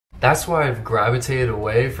That's why I've gravitated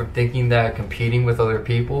away from thinking that competing with other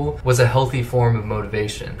people was a healthy form of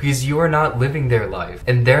motivation, because you are not living their life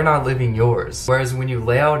and they're not living yours. Whereas when you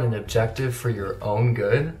lay out an objective for your own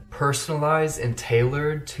good, personalized and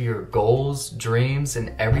tailored to your goals, dreams,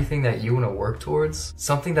 and everything that you want to work towards,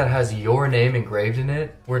 something that has your name engraved in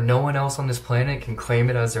it, where no one else on this planet can claim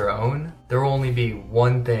it as their own, there will only be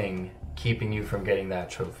one thing keeping you from getting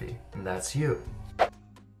that trophy, and that's you.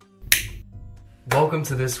 Welcome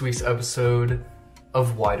to this week's episode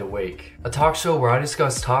of WideAwake, a talk show where I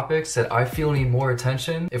discuss topics that I feel need more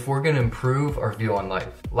attention if we're going to improve our view on life.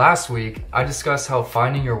 Last week, I discussed how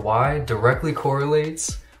finding your why directly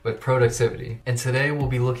correlates with productivity. And today we'll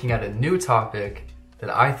be looking at a new topic that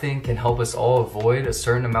I think can help us all avoid a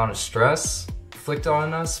certain amount of stress inflicted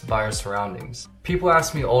on us by our surroundings. People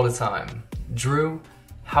ask me all the time, Drew,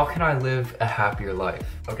 how can I live a happier life?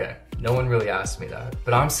 Okay, no one really asks me that,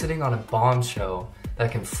 but I'm sitting on a bombshell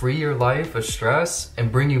that can free your life of stress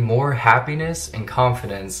and bring you more happiness and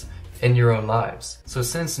confidence in your own lives. So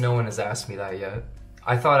since no one has asked me that yet,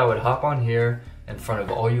 I thought I would hop on here in front of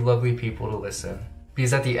all you lovely people to listen.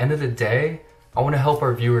 Because at the end of the day, I want to help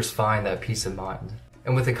our viewers find that peace of mind.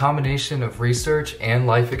 And with a combination of research and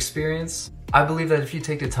life experience, I believe that if you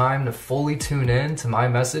take the time to fully tune in to my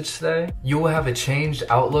message today, you will have a changed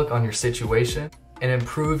outlook on your situation and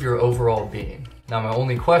improve your overall being. Now, my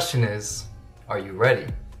only question is, are you ready?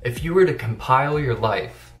 If you were to compile your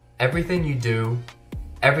life, everything you do,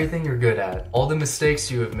 everything you're good at, all the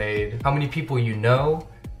mistakes you have made, how many people you know,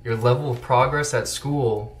 your level of progress at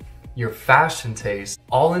school, your fashion taste,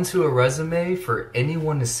 all into a resume for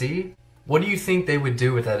anyone to see, what do you think they would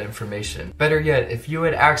do with that information? Better yet, if you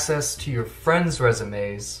had access to your friends'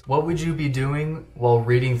 resumes, what would you be doing while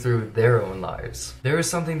reading through their own lives? There is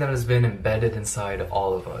something that has been embedded inside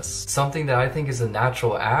all of us, something that I think is a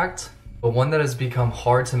natural act, but one that has become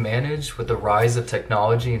hard to manage with the rise of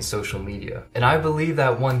technology and social media. And I believe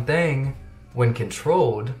that one thing, when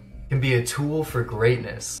controlled, can be a tool for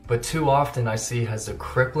greatness, but too often I see has a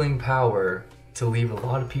crippling power to leave a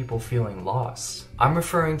lot of people feeling lost. I'm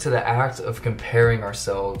referring to the act of comparing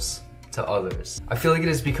ourselves to others. I feel like it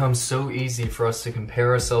has become so easy for us to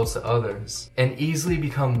compare ourselves to others and easily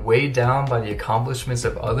become weighed down by the accomplishments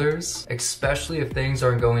of others, especially if things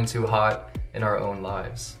aren't going too hot in our own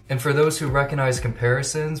lives. And for those who recognize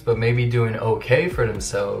comparisons but maybe doing okay for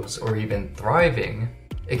themselves or even thriving,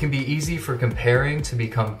 it can be easy for comparing to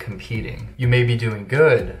become competing. You may be doing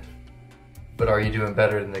good, but are you doing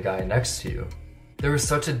better than the guy next to you? There is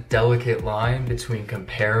such a delicate line between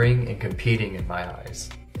comparing and competing in my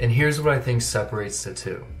eyes. And here's what I think separates the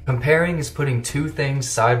two. Comparing is putting two things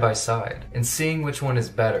side by side and seeing which one is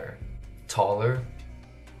better. Taller,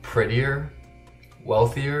 prettier,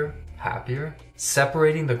 wealthier, happier.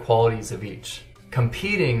 Separating the qualities of each.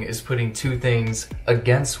 Competing is putting two things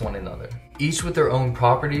against one another, each with their own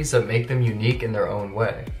properties that make them unique in their own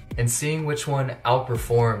way, and seeing which one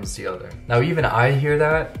outperforms the other. Now, even I hear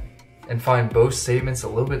that and find both statements a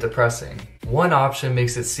little bit depressing. One option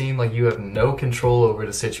makes it seem like you have no control over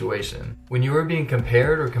the situation. When you are being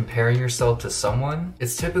compared or comparing yourself to someone,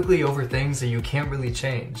 it's typically over things that you can't really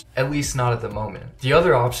change, at least not at the moment. The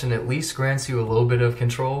other option at least grants you a little bit of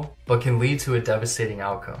control, but can lead to a devastating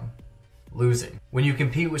outcome. Losing. When you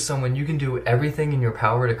compete with someone, you can do everything in your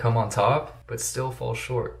power to come on top, but still fall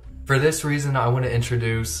short. For this reason, I want to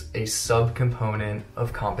introduce a subcomponent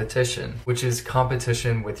of competition, which is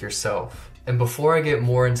competition with yourself. And before I get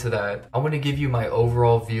more into that, I want to give you my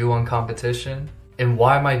overall view on competition and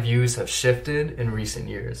why my views have shifted in recent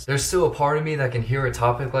years. There's still a part of me that can hear a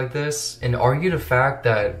topic like this and argue the fact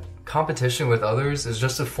that competition with others is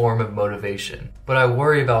just a form of motivation. But I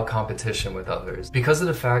worry about competition with others because of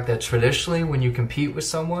the fact that traditionally when you compete with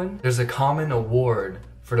someone, there's a common award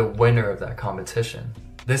for the winner of that competition.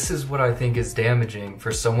 This is what I think is damaging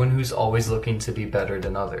for someone who's always looking to be better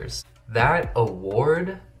than others. That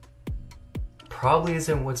award probably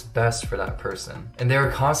isn't what's best for that person. And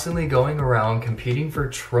they're constantly going around competing for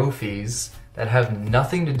trophies that have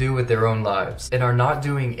nothing to do with their own lives and are not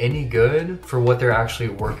doing any good for what they're actually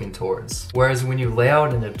working towards. Whereas when you lay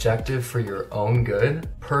out an objective for your own good,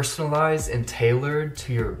 personalized and tailored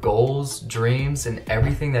to your goals, dreams, and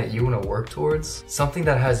everything that you want to work towards, something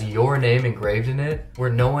that has your name engraved in it, where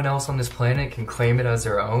no one else on this planet can claim it as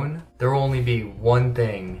their own, there will only be one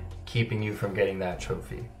thing keeping you from getting that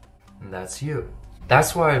trophy, and that's you.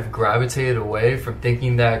 That's why I've gravitated away from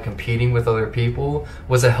thinking that competing with other people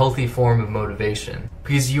was a healthy form of motivation,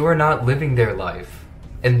 because you are not living their life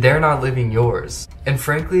and they're not living yours. And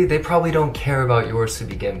frankly, they probably don't care about yours to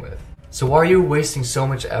begin with. So why are you wasting so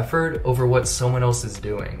much effort over what someone else is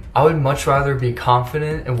doing? I would much rather be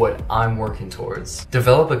confident in what I'm working towards,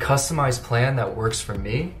 develop a customized plan that works for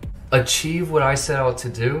me, achieve what I set out to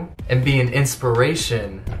do, and be an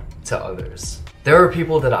inspiration to others. There are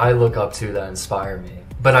people that I look up to that inspire me,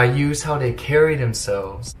 but I use how they carry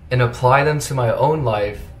themselves and apply them to my own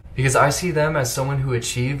life because I see them as someone who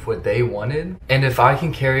achieved what they wanted, and if I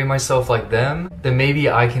can carry myself like them, then maybe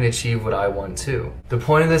I can achieve what I want too. The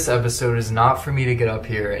point of this episode is not for me to get up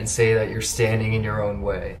here and say that you're standing in your own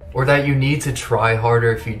way, or that you need to try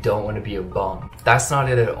harder if you don't want to be a bum. That's not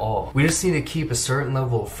it at all. We just need to keep a certain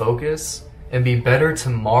level of focus and be better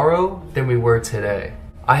tomorrow than we were today.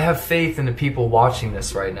 I have faith in the people watching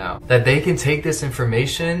this right now, that they can take this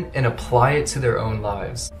information and apply it to their own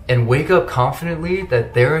lives, and wake up confidently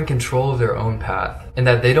that they're in control of their own path, and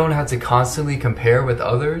that they don't have to constantly compare with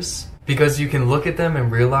others, because you can look at them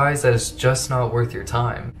and realize that it's just not worth your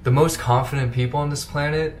time. The most confident people on this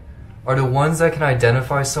planet are the ones that can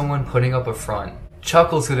identify someone putting up a front,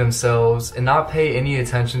 chuckle to themselves, and not pay any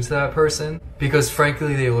attention to that person, because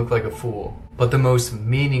frankly they look like a fool. But the most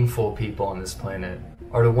meaningful people on this planet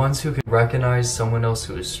are the ones who can recognize someone else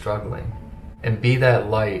who is struggling and be that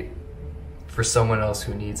light for someone else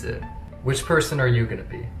who needs it. Which person are you gonna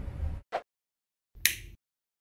be?